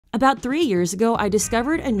About 3 years ago, I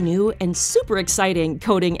discovered a new and super exciting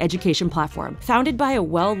coding education platform. Founded by a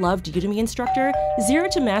well-loved Udemy instructor, Zero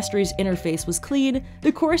to Mastery's interface was clean,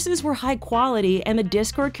 the courses were high quality, and the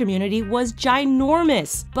Discord community was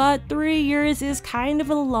ginormous. But 3 years is kind of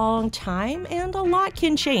a long time, and a lot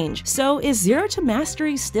can change. So is Zero to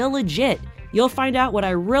Mastery still legit? You'll find out what I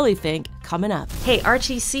really think coming up. Hey,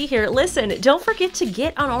 RTC here. Listen, don't forget to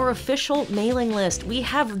get on our official mailing list. We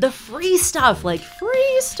have the free stuff, like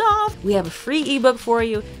free stuff. We have a free ebook for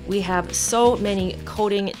you. We have so many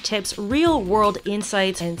coding tips, real world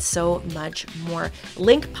insights, and so much more.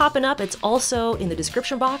 Link popping up. It's also in the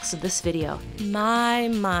description box of this video.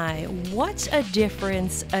 My, what a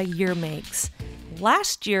difference a year makes.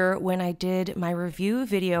 Last year, when I did my review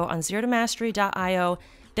video on zerotomastery.io,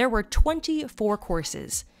 there were 24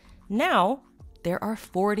 courses. Now, there are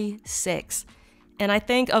 46. And I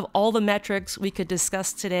think of all the metrics we could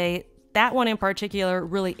discuss today, that one in particular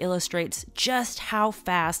really illustrates just how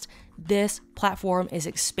fast this platform is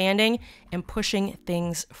expanding and pushing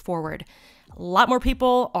things forward. A lot more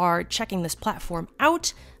people are checking this platform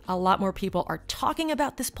out. A lot more people are talking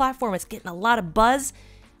about this platform. It's getting a lot of buzz.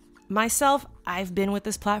 Myself, I've been with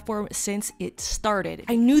this platform since it started.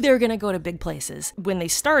 I knew they were gonna go to big places. When they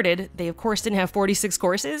started, they of course didn't have 46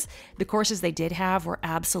 courses. The courses they did have were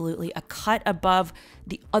absolutely a cut above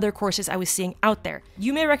the other courses I was seeing out there.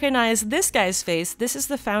 You may recognize this guy's face. This is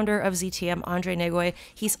the founder of ZTM, Andre Negoy.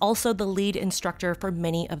 He's also the lead instructor for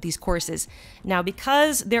many of these courses. Now,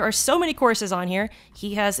 because there are so many courses on here,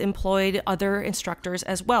 he has employed other instructors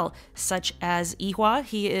as well, such as Ihua.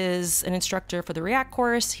 He is an instructor for the React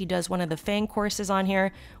course. He does one of the Fang courses on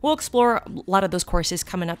here. We'll explore a lot of those courses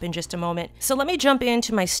coming up in just a moment. So let me jump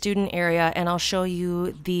into my student area and I'll show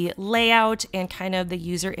you the layout and kind of the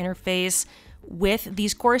user interface with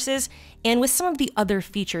these courses and with some of the other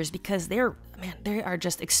features, because they are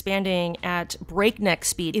just expanding at breakneck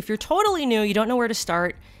speed. If you're totally new, you don't know where to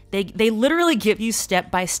start, they literally give you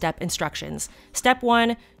step-by-step instructions. Step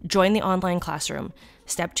 1, join the online classroom.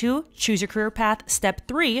 Step 2, choose your career path. Step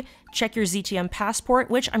 3, check your ZTM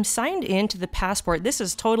passport, which I'm signed in to the passport. This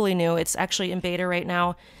is totally new. It's actually in beta right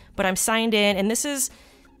now, but I'm signed in, and this is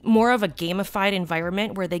more of a gamified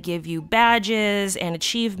environment where they give you badges and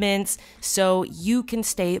achievements so you can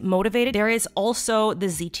stay motivated. There is also the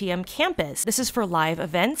ZTM campus. This is for live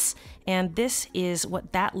events, and this is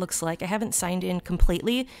what that looks like. I haven't signed in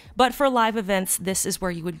completely, but for live events, this is where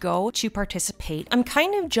you would go to participate. I'm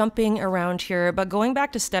kind of jumping around here, but going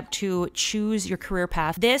back to step 2, choose your career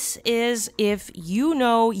path. This is if you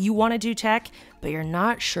know you want to do tech, but you're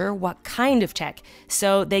not sure what kind of tech.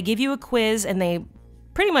 So they give you a quiz and they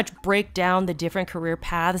pretty much break down the different career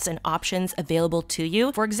paths and options available to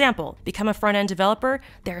you. For example, become a front-end developer.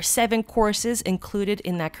 There are 7 courses included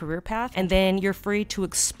in that career path, and then you're free to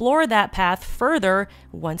explore that path further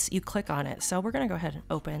once you click on it. So we're gonna go ahead and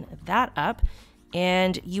open that up,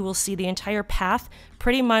 and you will see the entire path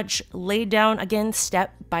pretty much laid down again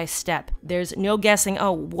step by step. There's no guessing,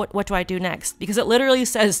 oh, what do I do next? Because it literally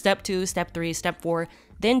says step 2, step 3, step 4,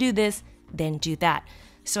 then do this, then do that.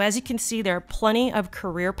 So as you can see, there are plenty of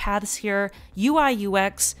career paths here. UI,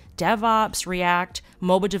 UX, DevOps, React,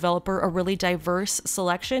 mobile developer, a really diverse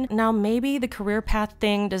selection. Now, maybe the career path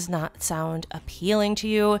thing does not sound appealing to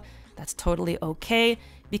you. That's totally okay,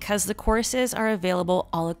 because the courses are available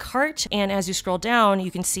a la carte. And as you scroll down,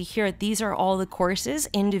 you can see here, these are all the courses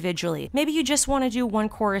individually. Maybe you just want to do one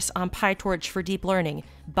course on PyTorch for deep learning.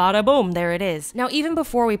 Bada boom, there it is. Now, even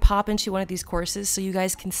before we pop into one of these courses so you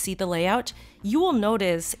guys can see the layout, you will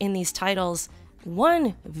notice in these titles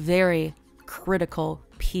one very critical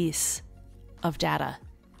piece of data.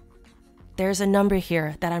 There's a number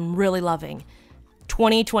here that I'm really loving.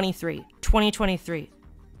 2023, 2023,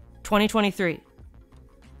 2023.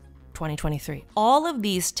 2023. All of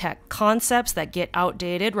these tech concepts that get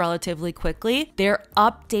outdated relatively quickly, they're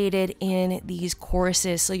updated in these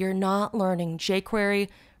courses. So you're not learning jQuery.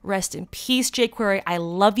 Rest in peace, jQuery. I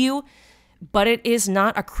love you, but it is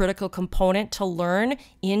not a critical component to learn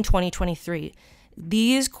in 2023.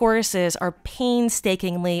 These courses are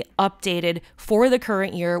painstakingly updated for the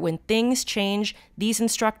current year. When things change, these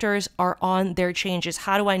instructors are on their changes.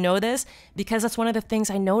 How do I know this? Because that's one of the things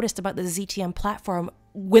I noticed about the ZTM platform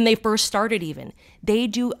when they first started even. They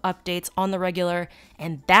do updates on the regular,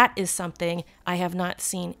 and that is something I have not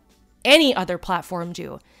seen any other platform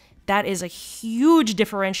do. That is a huge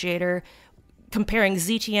differentiator comparing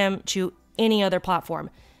ZTM to any other platform.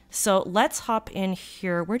 So let's hop in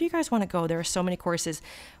here. Where do you guys want to go? There are so many courses.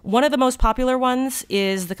 One of the most popular ones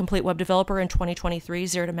is the Complete Web Developer in 2023,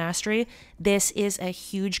 Zero to Mastery. This is a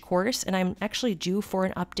huge course, and I'm actually due for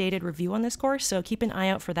an updated review on this course, so keep an eye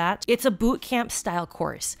out for that. It's a boot camp style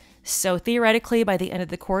course. So theoretically, by the end of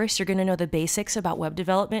the course, you're going to know the basics about web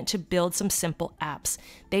development to build some simple apps.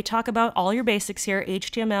 They talk about all your basics here: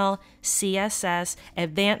 HTML, CSS,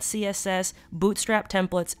 advanced CSS, bootstrap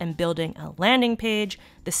templates, and building a landing page.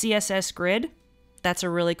 The CSS grid, that's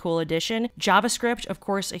a really cool addition. JavaScript, of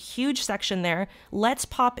course, a huge section there. Let's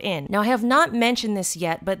pop in. Now, I have not mentioned this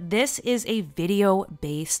yet, but this is a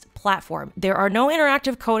video-based platform. There are no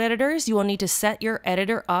interactive code editors. You will need to set your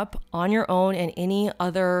editor up on your own, and any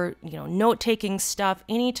other, note-taking stuff,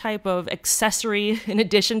 any type of accessory in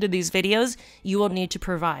addition to these videos, you will need to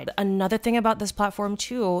provide. Another thing about this platform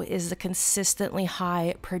too is the consistently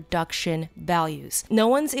high production values. No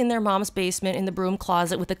one's in their mom's basement in the broom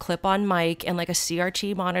closet with a clip-on mic and like a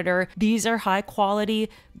CRT monitor. These are high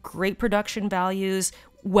quality, great production values,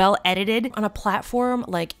 well edited. On a platform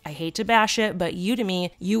like, I hate to bash it, but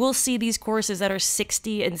Udemy, you will see these courses that are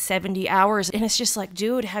 60 and 70 hours. And it's just like,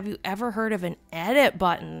 dude, have you ever heard of an edit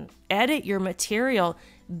button? Edit your material.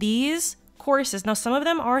 These courses, now some of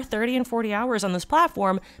them are 30 and 40 hours on this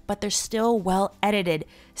platform, but they're still well edited.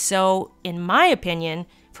 So in my opinion,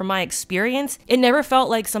 from my experience, it never felt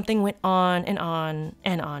like something went on and on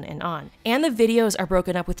and on and on. And the videos are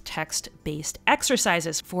broken up with text-based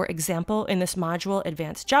exercises. For example, in this module,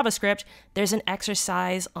 Advanced JavaScript, there's an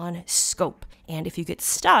exercise on scope. And if you get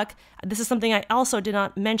stuck, this is something I also did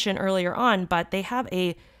not mention earlier on, but they have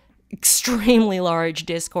a extremely large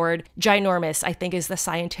Discord. Ginormous, I think, is the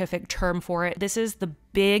scientific term for it. This is the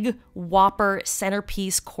big whopper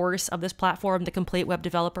centerpiece course of this platform, the Complete Web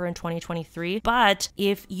Developer in 2023. But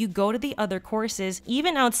if you go to the other courses,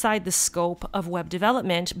 even outside the scope of web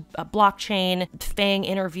development, blockchain, FANG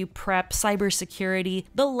interview prep, cybersecurity,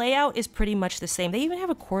 the layout is pretty much the same. They even have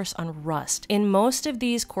a course on Rust. In most of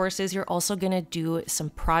these courses, you're also going to do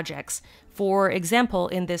some projects. For example,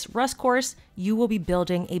 in this Rust course, you will be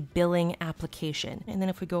building a billing application. And then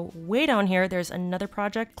if we go way down here, there's another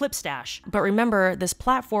project, ClipStash. But remember, this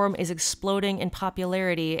platform is exploding in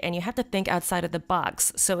popularity, and you have to think outside of the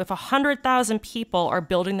box. So if 100,000 people are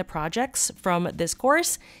building the projects from this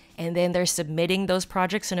course, and then they're submitting those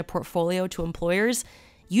projects in a portfolio to employers,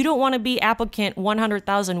 you don't want to be applicant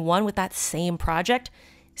 100,001 with that same project.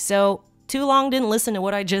 So too long didn't listen to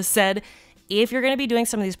what I just said. If you're going to be doing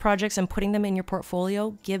some of these projects and putting them in your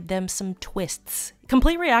portfolio, give them some twists.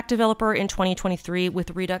 Complete React Developer in 2023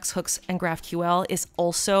 with Redux, hooks, and GraphQL is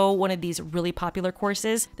also one of these really popular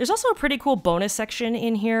courses. There's also a pretty cool bonus section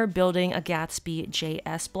in here, building a Gatsby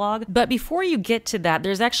JS blog. But before you get to that,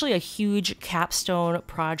 there's actually a huge capstone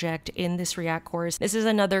project in this React course. This is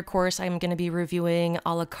another course I'm going to be reviewing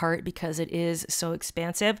a la carte because it is so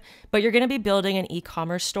expansive, but you're going to be building an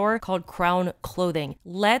e-commerce store called Crown Clothing.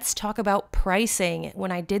 Let's talk about pricing.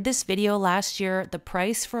 When I did this video last year, the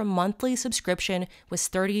price for a monthly subscription was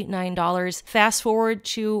 $39. Fast forward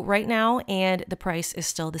to right now, and the price is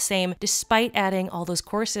still the same, despite adding all those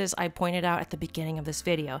courses I pointed out at the beginning of this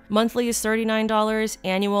video. Monthly is $39,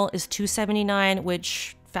 annual is $279,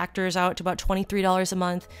 which factors out to about $23 a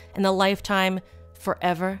month, and the lifetime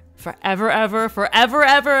forever is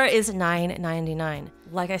 $9.99.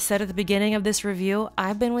 Like I said at the beginning of this review,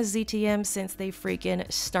 I've been with ZTM since they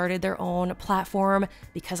freaking started their own platform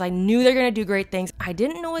because I knew they're gonna do great things. I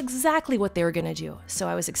didn't know exactly what they were gonna do, so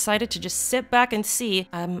I was excited to just sit back and see.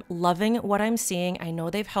 I'm loving what I'm seeing. I know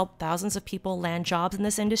they've helped thousands of people land jobs in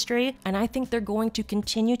this industry, and I think they're going to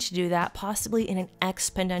continue to do that, possibly in an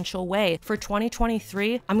exponential way. For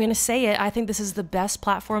 2023, I'm gonna say it, I think this is the best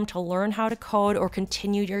platform to learn how to code or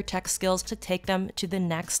continue your tech skills to take them to the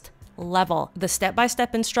next level. The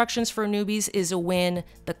step-by-step instructions for newbies is a win.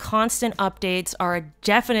 The constant updates are a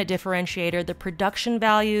definite differentiator. The production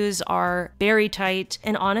values are very tight.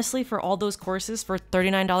 And honestly, for all those courses for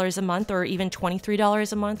 $39 a month or even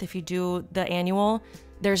 $23 a month if you do the annual,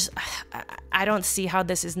 I don't see how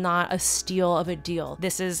this is not a steal of a deal.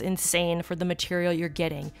 This is insane for the material you're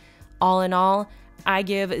getting. All in all, I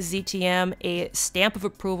give ZTM a stamp of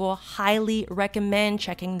approval. Highly recommend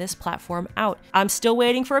checking this platform out. I'm still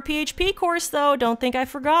waiting for a PHP course though. Don't think I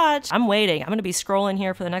forgot. I'm waiting. I'm going to be scrolling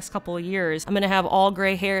here for the next couple of years. I'm going to have all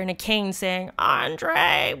gray hair and a cane saying,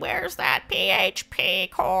 "Andre, where's that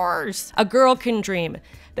PHP course?" A girl can dream.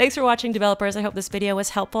 Thanks for watching, developers. I hope this video was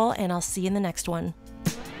helpful, and I'll see you in the next one.